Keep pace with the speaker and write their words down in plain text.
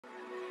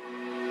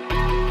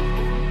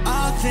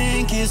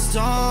think it's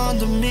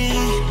dawned on me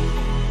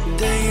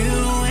that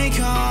you ain't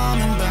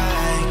coming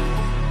back.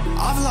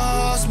 I've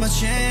lost my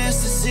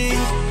chance to see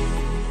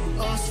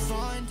us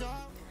find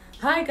out.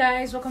 Hi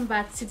guys, welcome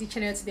back to the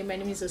channel. Today my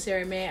name is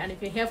Osireme, and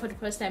if you're here for the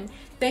first time,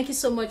 thank you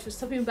so much for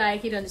stopping by.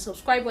 Hit on the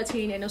subscribe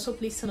button and also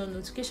please turn on the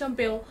notification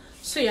bell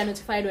so you're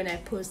notified when I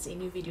post a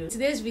new video.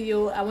 Today's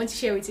video, I want to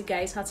share with you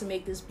guys how to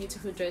make this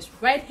beautiful dress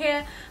right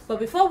here. But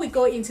before we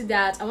go into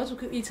that, I want to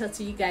quickly talk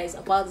to you guys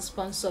about the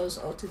sponsors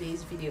of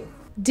today's video.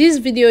 This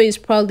video is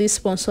proudly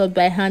sponsored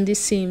by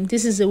Handyseams.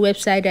 This is a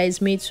website that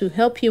is made to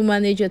help you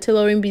manage your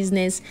tailoring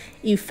business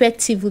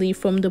effectively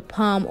from the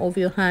palm of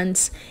your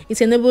hands.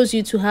 It enables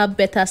you to have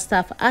better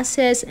staff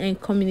access and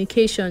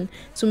communication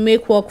to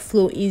make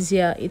workflow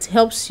easier. It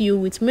helps you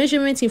with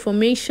measurement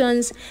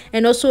informations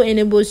and also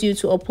enables you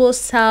to upload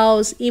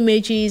styles,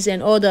 images,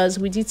 and others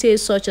with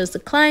details such as the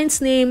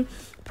client's name,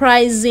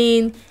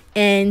 pricing,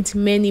 and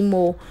many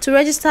more. To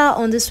register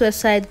on this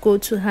website, go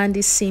to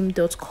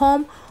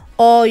handyseams.com,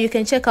 or you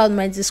can check out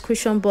my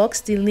description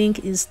box. The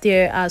link is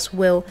there as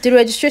well. The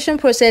registration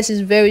process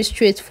is very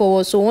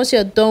straightforward. So once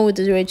you're done with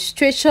the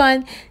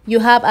registration, you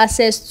have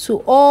access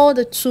to all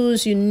the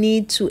tools you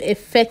need to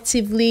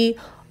effectively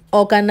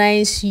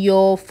organize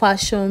your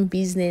fashion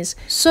business.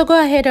 So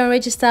go ahead and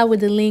register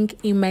with the link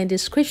in my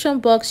description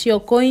box.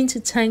 You're going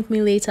to thank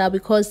me later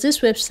because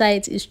this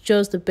website is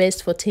just the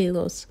best for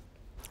tailors.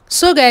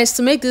 So guys,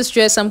 to make this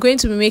dress, I'm going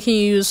to be making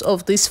use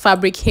of this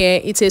fabric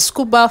here. It's a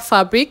scuba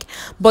fabric,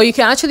 but you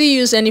can actually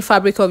use any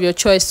fabric of your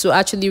choice to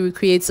actually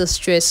recreate this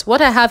dress.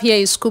 What I have here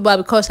is scuba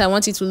because I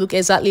want it to look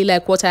exactly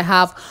like what I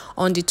have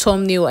on the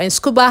thumbnail, and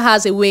scuba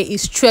has a way it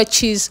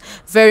stretches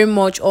very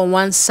much on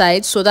one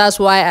side, so that's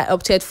why I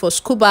opted for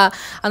scuba.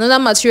 Another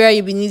material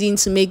you'll be needing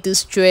to make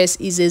this dress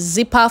is a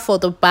zipper for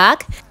the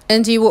back,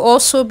 and you will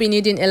also be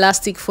needing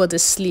elastic for the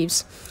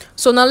sleeves.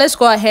 So now let's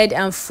go ahead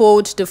and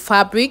fold the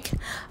fabric.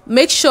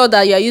 Make sure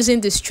that you're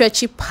using the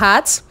stretchy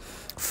part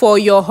for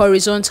your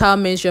horizontal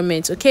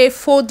measurement. Okay,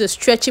 fold the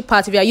stretchy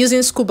part. If you're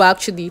using scuba,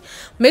 actually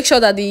make sure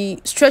that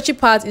the stretchy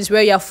part is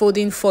where you're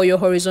folding for your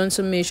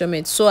horizontal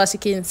measurement. So as you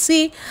can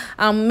see,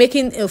 I'm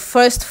making a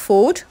first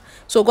fold.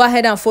 So go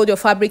ahead and fold your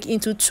fabric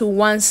into two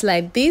ones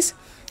like this,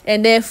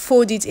 and then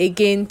fold it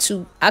again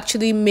to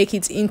actually make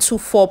it into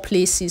 4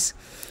 places.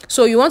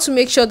 So you want to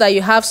make sure that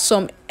you have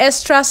some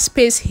extra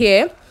space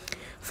here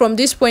from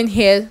this point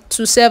here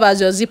to serve as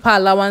your zipper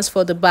allowance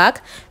for the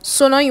back.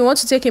 So now you want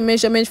to take a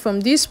measurement from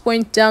this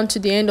point down to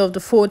the end of the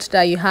fold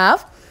that you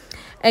have,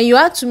 and you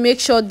have to make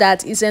sure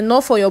that it's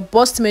enough for your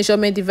bust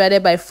measurement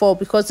divided by 4,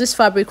 because this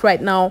fabric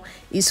right now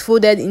is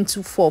folded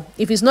into 4.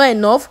 If it's not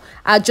enough,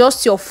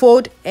 adjust your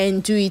fold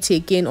and do it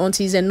again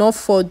until it's enough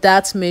for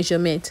that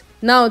measurement.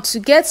 Now to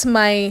get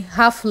my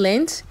half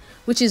length,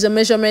 which is a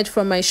measurement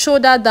from my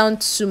shoulder down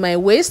to my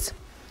waist,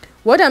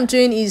 what I'm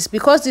doing is,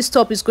 because this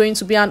top is going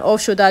to be an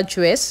off-shoulder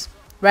dress,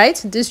 right?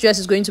 This dress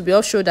is going to be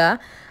off-shoulder.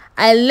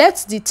 I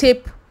left the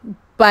tape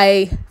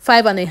by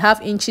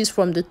 5.5 inches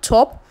from the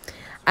top,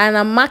 and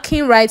I'm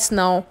marking right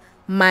now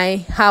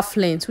my half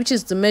length, which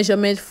is the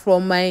measurement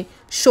from my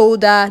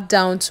shoulder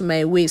down to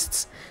my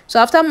waist. So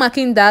after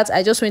marking that,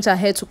 I just went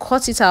ahead to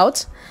cut it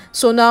out.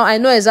 So now I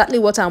know exactly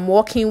what I'm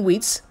working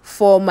with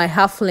for my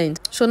half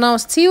length. So now,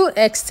 still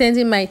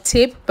extending my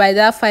tape by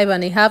that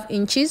 5.5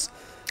 inches,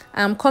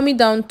 I'm coming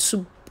down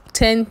to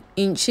 10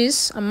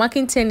 inches. I'm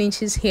marking 10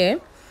 inches here,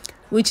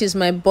 which is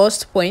my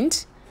bust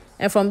point,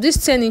 and from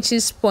this 10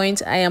 inches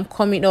point I am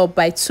coming up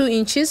by 2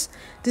 inches.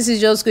 This is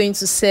just going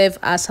to serve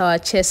as our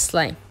chest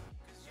line.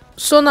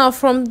 So now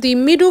from the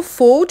middle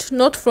fold,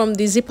 not from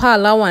the zipper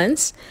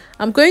allowance,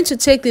 I'm going to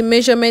take the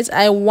measurement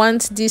I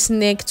want this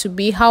neck to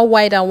be, how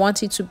wide I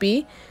want it to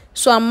be.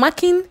 So I'm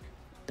marking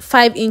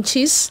 5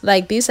 inches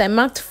like this. I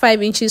marked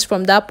 5 inches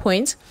from that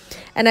point,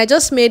 and I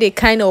just made a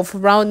kind of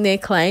round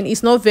neckline.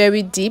 It's not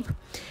very deep.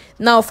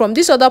 Now from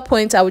this other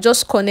point, I will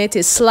just connect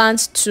a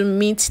slant to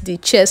meet the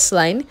chest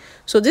line.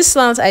 So this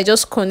slant I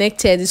just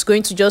connected is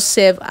going to just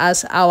serve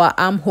as our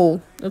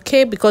armhole,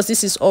 okay, because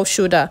this is off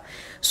shoulder.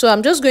 So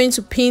I'm just going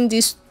to pin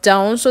this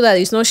down so that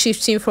it's not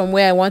shifting from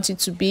where I want it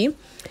to be.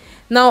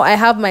 Now I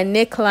have my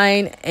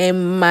neckline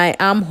and my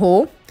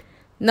armhole.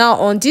 Now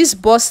on this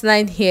bust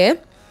line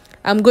here,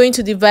 I'm going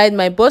to divide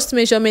my bust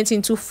measurement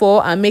into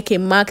 4 and make a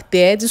mark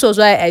there. This was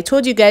why I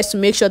told you guys to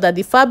make sure that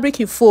the fabric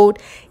you fold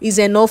is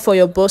enough for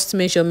your bust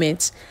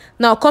measurement.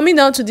 Now coming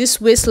down to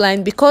this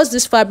waistline, because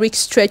this fabric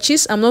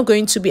stretches, I'm not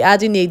going to be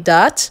adding a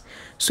dart.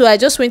 So I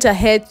just went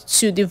ahead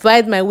to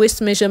divide my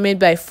waist measurement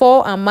by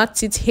 4 and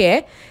marked it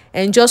here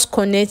and just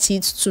connect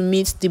it to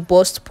meet the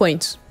bust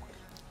point.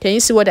 Can you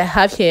see what I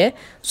have here?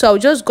 So I'll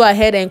just go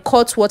ahead and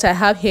cut what I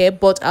have here,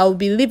 but I'll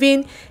be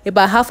leaving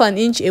about 1/2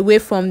 inch away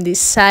from the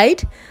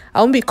side. I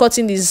won't be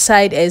cutting this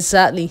side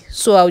exactly,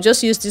 so I'll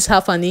just use this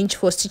 1/2 inch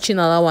for stitching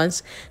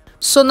allowance.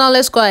 So now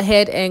let's go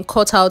ahead and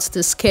cut out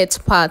the skirt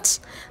part.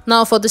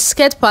 Now for the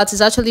skirt part,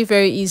 it's actually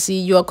very easy.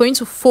 You are going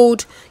to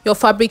fold your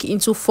fabric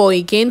into 4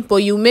 again, but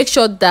you make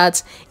sure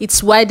that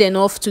it's wide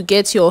enough to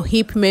get your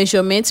hip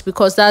measurement,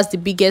 because that's the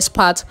biggest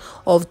part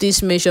of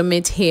this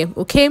measurement here.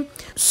 Okay,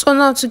 so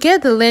now to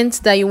get the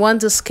length that you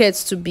want the skirt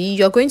to be,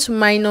 you're going to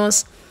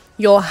minus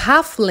your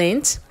half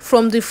length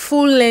from the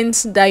full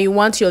length that you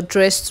want your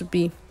dress to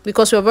be,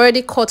 because we've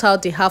already cut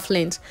out the half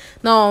length.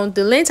 Now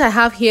the length I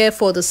have here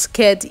for the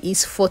skirt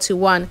is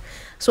 41,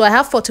 so I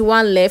have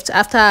 41 left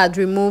after I had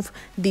removed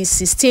the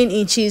 16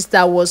 inches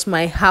that was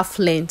my half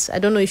length. I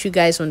don't know if you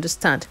guys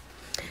understand.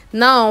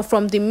 Now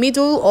from the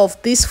middle of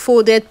this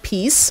folded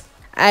piece,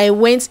 I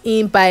went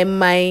in by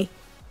my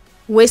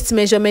waist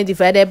measurement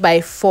divided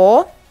by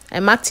 4. I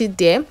marked it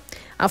there,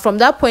 and from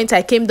that point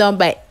I came down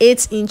by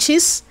 8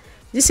 inches.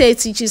 This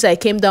 8 inches I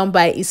came down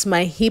by is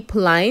my hip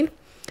line.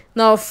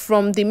 Now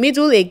from the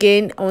middle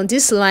again on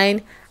this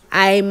line,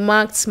 I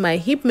marked my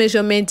hip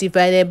measurement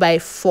divided by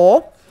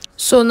 4.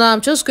 So now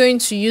I'm just going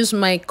to use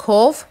my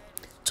curve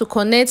to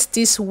connect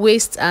this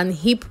waist and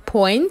hip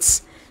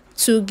points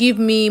to give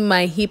me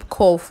my hip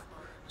curve.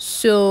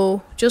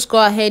 So just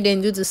go ahead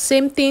and do the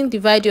same thing.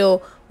 Divide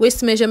your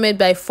waist measurement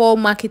by 4,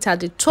 mark it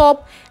at the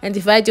top, and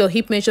divide your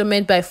hip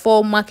measurement by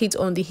 4, mark it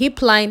on the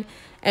hip line.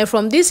 And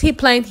from this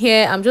hip line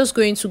here, I'm just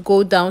going to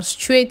go down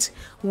straight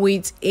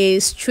with a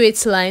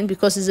straight line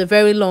because it's a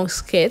very long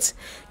skirt.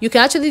 You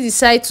can actually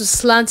decide to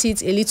slant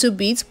it a little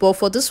bit, but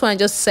for this one I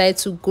just decided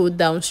to go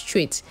down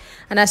straight.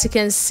 And as you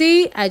can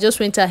see, I just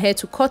went ahead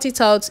to cut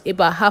it out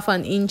about ½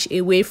 an inch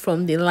away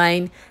from the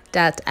line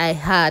that I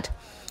had.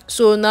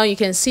 So now you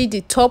can see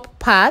the top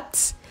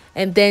part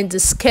and then the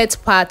skirt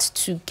part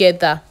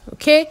together.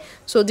 Okay,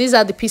 so these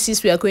are the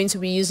pieces we are going to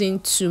be using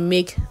to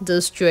make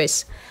this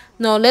dress.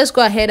 Now let's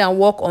go ahead and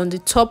work on the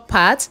top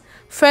part.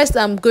 First,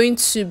 I'm going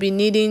to be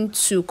needing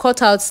to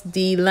cut out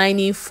the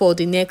lining for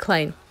the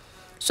neckline.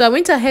 So I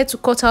went ahead to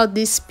cut out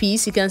this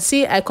piece. You can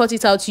see I cut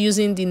it out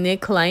using the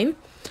neckline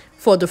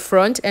for the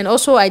front, and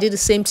also I did the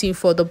same thing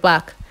for the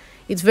back.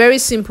 It's very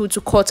simple to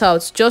cut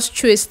out. Just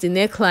trace the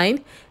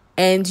neckline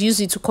and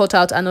use it to cut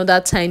out another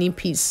tiny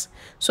piece.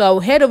 So I'll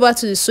head over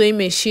to the sewing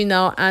machine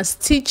now and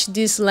stitch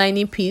this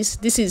lining piece.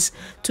 This is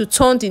to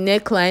turn the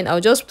neckline.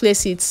 I'll just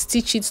place it,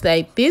 stitch it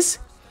like this.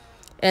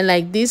 And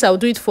like this, I'll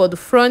do it for the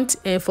front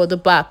and for the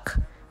back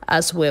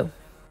as well.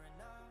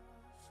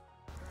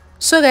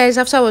 So guys,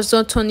 after I was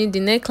done turning the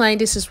neckline,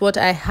 this is what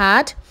I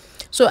had.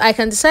 So I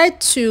can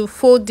decide to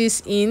fold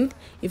this in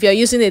if you're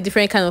using a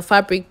different kind of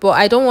fabric, but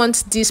I don't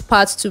want this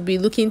part to be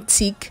looking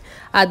thick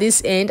at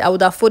this end. I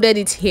would have folded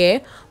it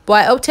here, but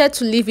I opted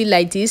to leave it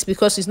like this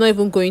because it's not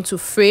even going to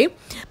fray.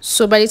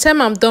 So by the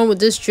time I'm done with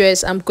this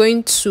dress, I'm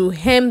going to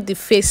hem the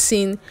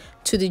facing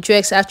to the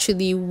dress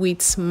actually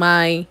with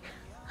my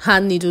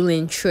hand needle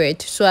and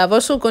thread. So I've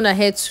also gone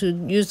ahead to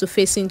use the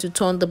facing to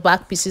turn the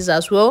back pieces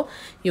as well.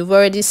 You've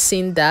already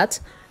seen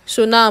that.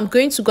 So now I'm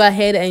going to go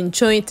ahead and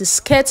join the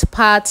skirt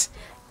part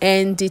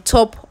and the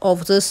top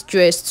of this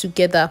dress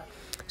together.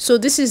 So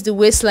this is the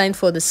waistline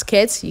for the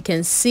skirt. You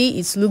can see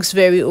it looks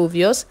very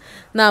obvious.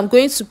 Now I'm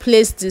going to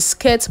place the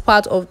skirt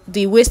part of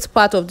the waist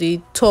part of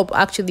the top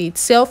actually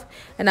itself,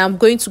 and I'm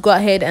going to go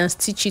ahead and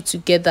stitch it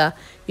together.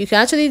 You can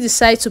actually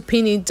decide to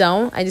pin it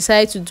down. I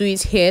decided to do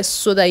it here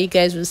so that you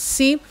guys will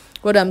see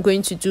what I'm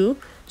going to do.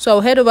 So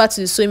I'll head over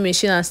to the sewing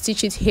machine and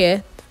stitch it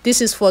here.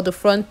 This is for the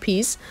front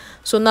piece.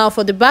 So now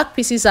for the back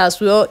pieces as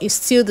well, it's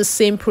still the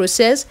same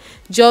process.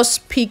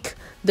 Just pick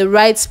the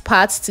right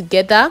parts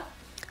together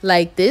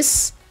like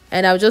this,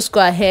 and I'll just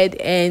go ahead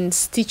and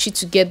stitch it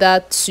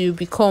together to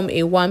become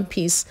a one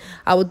piece.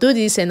 I will do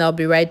this and I'll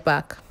be right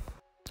back.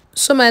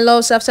 So my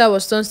loves, after I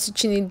was done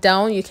stitching it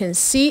down, you can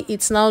see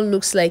it now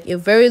looks like a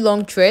very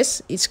long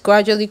dress. It's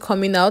gradually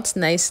coming out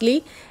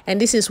nicely,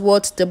 and this is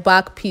what the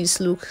back piece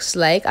looks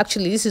like.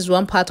 Actually, this is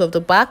one part of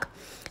the back,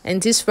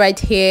 and this right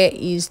here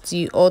is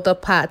the other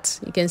part.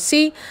 You can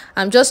see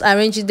I'm just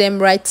arranging them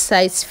right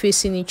sides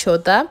facing each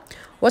other.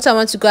 What I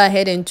want to go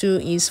ahead and do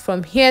is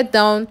from here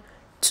down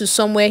to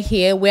somewhere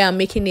here where I'm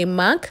making a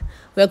mark,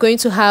 we're going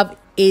to have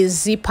a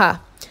zipper.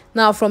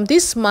 Now from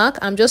this mark,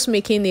 I'm just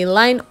making a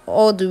line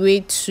all the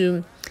way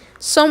to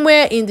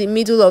somewhere in the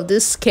middle of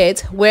this skirt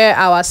where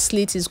our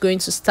slit is going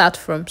to start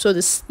from. So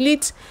the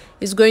slit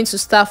is going to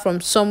start from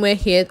somewhere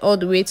here all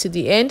the way to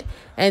the end,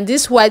 and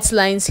these white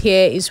lines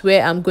here is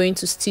where I'm going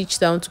to stitch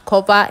down to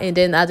cover, and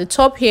then at the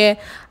top here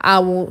I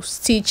will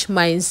stitch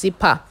my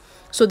zipper.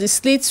 So the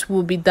slits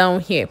will be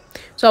down here.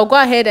 So I'll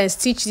go ahead and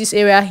stitch this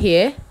area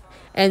here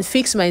and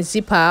fix my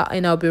zipper,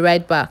 and I'll be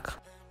right back.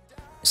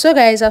 So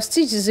guys, I've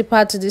stitched the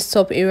zipper to this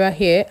top area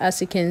here.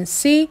 As you can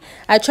see,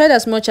 I tried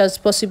as much as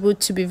possible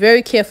to be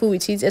very careful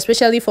with it,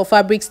 especially for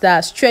fabrics that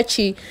are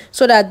stretchy,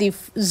 so that the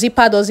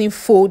zipper doesn't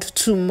fold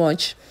too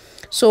much.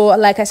 So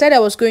like I said I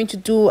was going to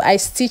do, I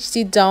stitched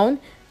it down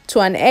to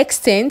an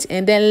extent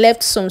and then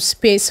left some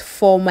space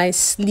for my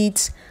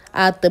slit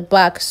at the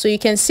back. So you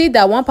can see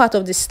that one part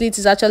of the slit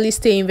is actually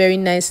staying very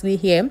nicely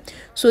here.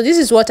 So this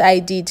is what I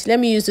did. Let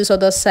me use this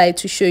other side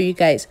to show you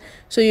guys.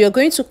 So you're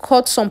going to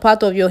cut some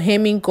part of your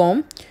hemming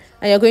gum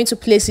and you're going to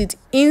place it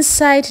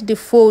inside the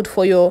fold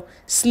for your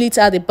slit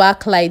at the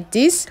back like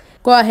this.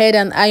 Go ahead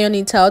and iron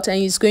it out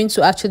and it's going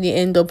to actually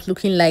end up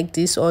looking like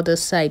this other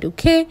side.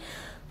 Okay,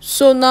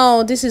 so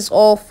now this is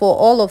all for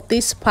all of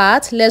this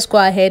part. Let's go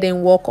ahead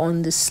and work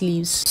on the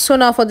sleeves. So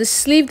now for the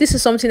sleeve, this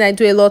is something I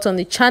do a lot on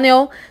the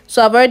channel.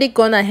 So I've already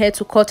gone ahead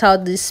to cut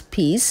out this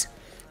piece.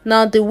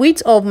 Now the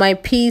width of my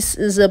piece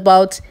is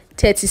about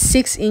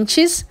 36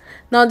 inches.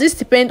 Now this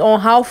depends on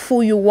how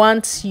full you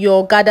want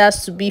your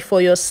gathers to be for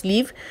your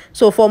sleeve.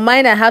 So for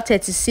mine, I have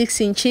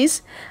 36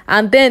 inches,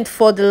 and then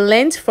for the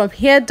length from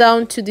here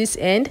down to this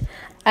end,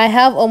 I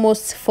have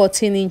almost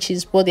 14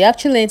 inches, but the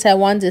actual length I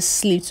want the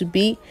sleeve to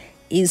be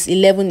is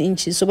 11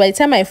 inches. So by the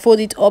time I fold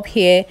it up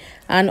here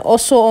and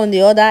also on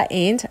the other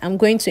end, I'm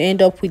going to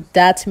end up with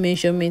that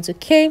measurement.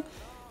 Okay,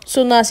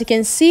 so now as you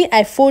can see,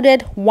 I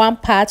folded one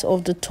part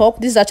of the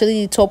top. This is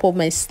actually the top of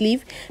my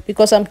sleeve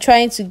because I'm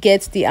trying to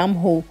get the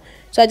armhole.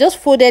 So I just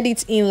folded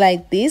it in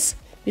like this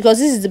because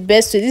this is the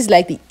best way. This is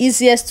like the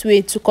easiest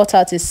way to cut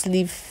out a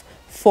sleeve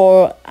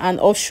for an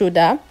off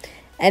shoulder.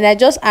 And I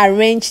just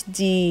arranged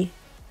the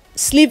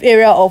sleeve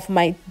area of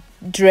my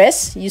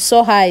dress. You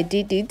saw how I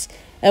did it.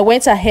 I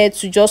went ahead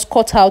to just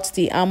cut out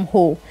the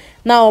armhole.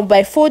 Now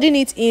by folding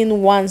it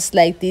in once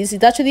like this,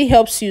 it actually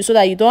helps you so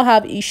that you don't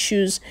have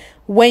issues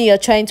when you're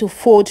trying to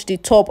fold the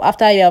top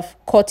after you have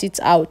cut it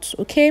out.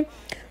 Okay,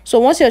 so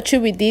once you're through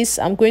with this,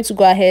 I'm going to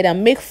go ahead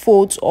and make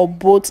folds of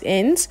both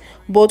ends,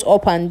 both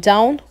up and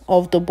down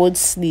of the both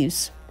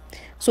sleeves.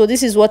 So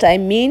this is what I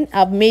mean.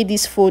 I've made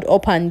this fold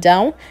up and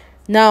down.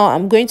 Now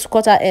I'm going to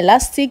cut out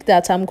elastic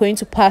that I'm going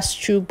to pass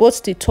through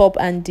both the top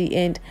and the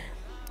end.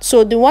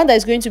 So the one that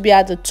is going to be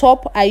at the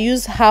top, I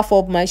use half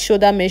of my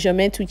shoulder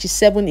measurement, which is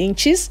 7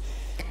 inches.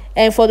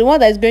 And for the one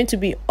that is going to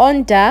be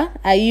under,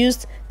 I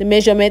used the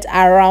measurement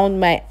around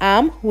my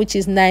arm, which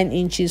is 9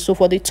 inches. So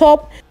for the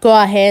top, go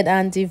ahead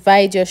and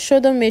divide your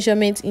shoulder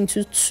measurement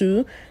into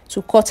 2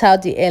 to cut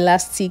out the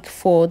elastic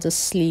for the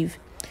sleeve.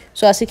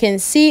 So as you can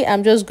see,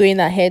 I'm just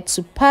going ahead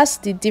to pass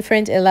the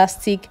different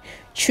elastic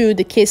through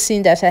the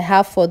casing that I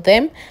have for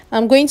them.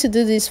 I'm going to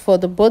do this for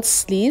the both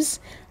sleeves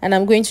and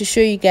I'm going to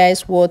show you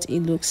guys what it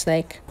looks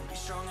like.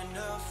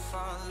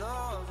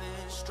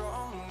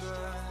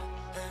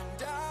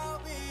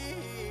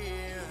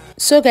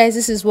 So guys,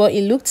 this is what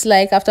it looked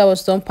like after I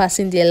was done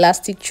passing the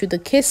elastic through the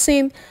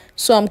casing.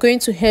 So I'm going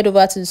to head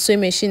over to the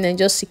sewing machine and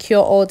just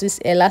secure all these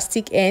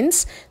elastic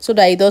ends so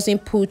that it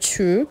doesn't pull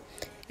through.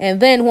 And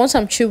then once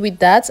I'm through with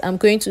that, I'm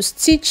going to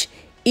stitch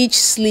each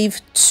sleeve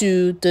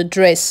to the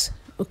dress.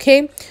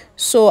 Okay,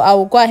 so I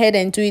will go ahead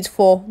and do it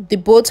for the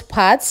both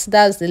parts,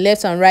 that's the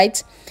left and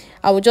right.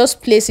 I will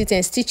just place it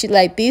and stitch it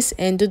like this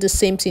and do the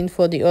same thing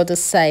for the other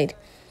side.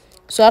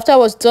 So after I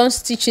was done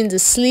stitching the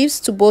sleeves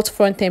to both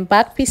front and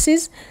back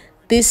pieces,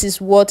 this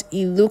is what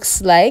it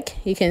looks like.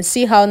 You can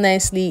see how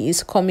nicely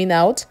it's coming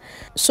out.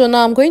 So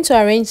now I'm going to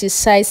arrange the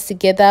sides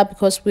together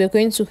because we're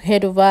going to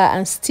head over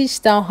and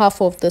stitch down half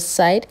of the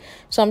side.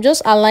 So I'm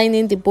just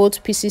aligning the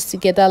both pieces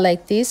together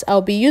like this.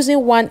 I'll be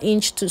using 1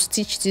 inch to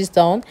stitch this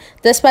down,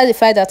 despite the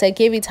fact that I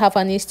gave it half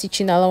an inch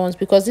stitching allowance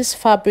because this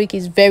fabric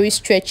is very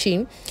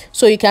stretchy,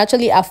 so you can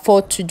actually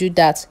afford to do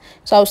that.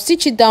 So I'll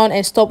stitch it down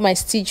and stop my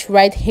stitch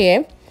right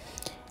here.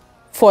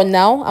 For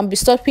now, I'll be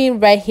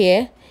stopping right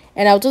here.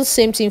 And I'll do the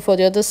same thing for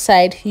the other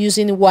side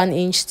using 1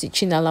 inch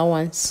stitching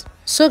allowance.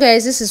 So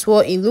guys, this is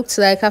what it looked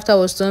like after I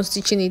was done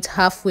stitching it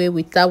halfway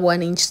with that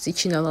 1 inch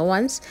stitching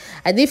allowance.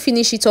 I did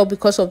finish it up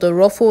because of the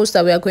ruffles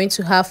that we are going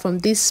to have from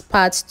this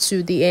part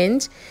to the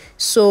end.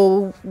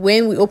 So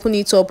when we open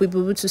it up, we'll be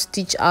able to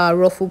stitch our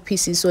ruffle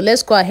pieces. So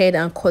let's go ahead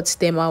and cut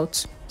them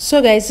out.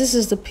 So guys, this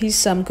is the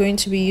piece I'm going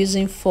to be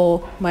using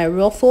for my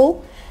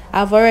ruffle.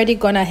 I've already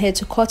gone ahead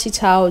to cut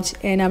it out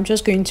and I'm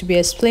just going to be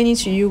explaining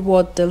to you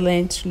what the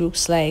length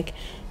looks like.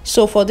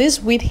 So for this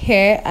width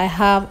here, I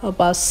have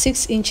about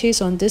 6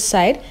 inches on this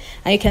side,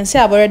 and you can see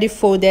I've already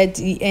folded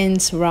the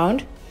ends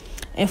round.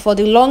 And for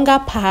the longer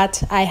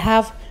part, I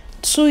have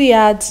 2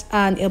 yards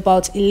and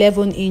about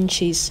 11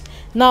 inches.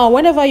 Now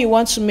whenever you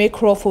want to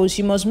make ruffles,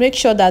 you must make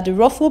sure that the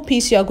ruffle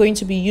piece you are going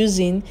to be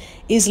using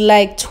is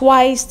like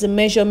twice the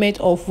measurement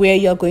of where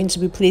you are going to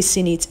be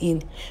placing it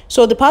in.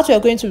 So the part we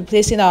are going to be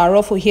placing our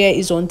ruffle here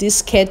is on this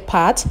skirt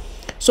part.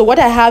 So what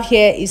I have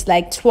here is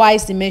like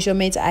twice the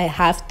measurement I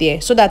have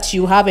there, so that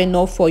you have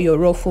enough for your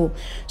ruffle.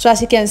 So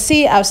as you can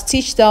see, I've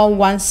stitched down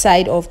one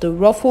side of the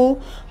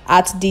ruffle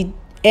at the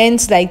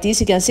ends like this.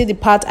 You can see the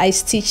part I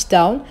stitched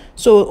down,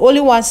 so only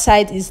one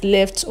side is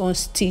left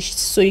unstitched.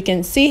 So you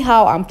can see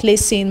how I'm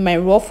placing my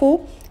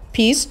ruffle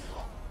piece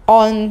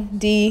on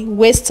the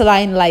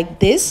waistline like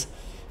this.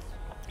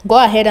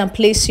 Go ahead and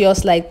place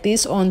yours like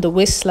this on the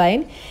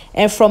waistline,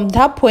 and from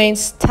that point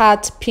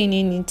start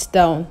pinning it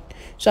down.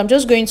 So I'm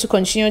just going to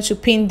continue to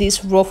pin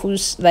these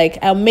ruffles, like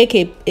I'll make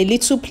a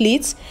little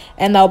pleat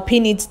and I'll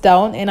pin it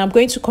down, and I'm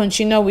going to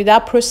continue with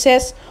that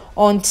process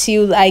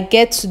until I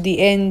get to the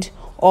end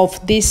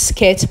of this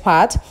skirt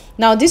part.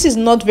 Now this is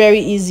not very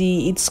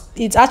easy.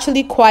 It's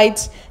actually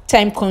quite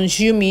time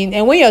consuming,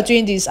 and when you're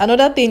doing this,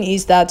 another thing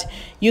is that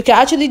you can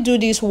actually do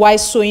this while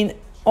sewing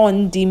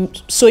on the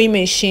sewing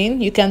machine.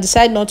 You can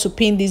decide not to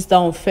pin this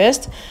down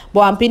first,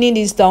 but I'm pinning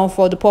this down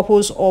for the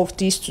purpose of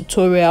this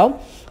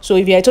tutorial. So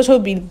if you're a total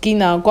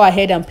beginner, go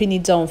ahead and pin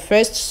it down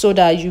first so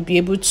that you'll be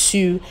able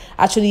to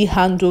actually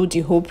handle the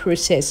whole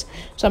process.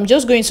 So I'm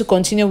just going to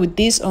continue with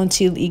this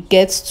until it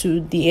gets to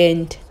the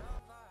end.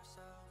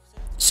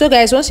 So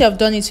guys, once you have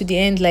done it to the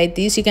end like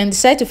this, you can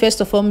decide to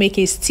first of all make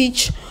a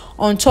stitch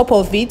on top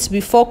of it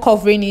before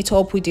covering it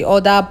up with the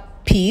other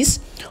piece,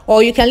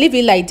 or you can leave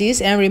it like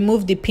this and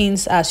remove the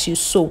pins as you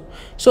sew.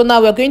 So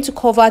now we're going to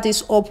cover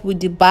this up with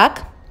the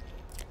back.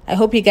 I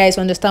hope you guys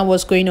understand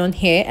what's going on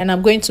here, and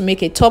I'm going to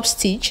make a top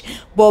stitch,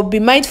 but be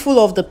mindful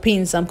of the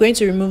pins. I'm going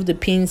to remove the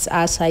pins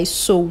as I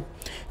sew.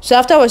 So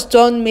after I was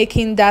done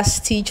making that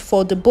stitch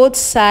for the both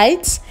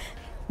sides,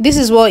 this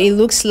is what it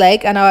looks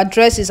like, and our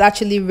dress is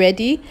actually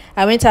ready.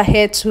 I went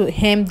ahead to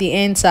hem the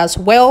ends as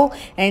well,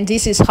 and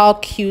this is how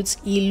cute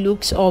it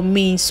looks on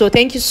me. So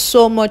thank you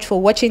so much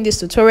for watching this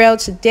tutorial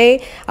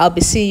today. I'll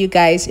be seeing you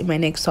guys in my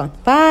next one.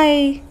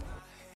 Bye.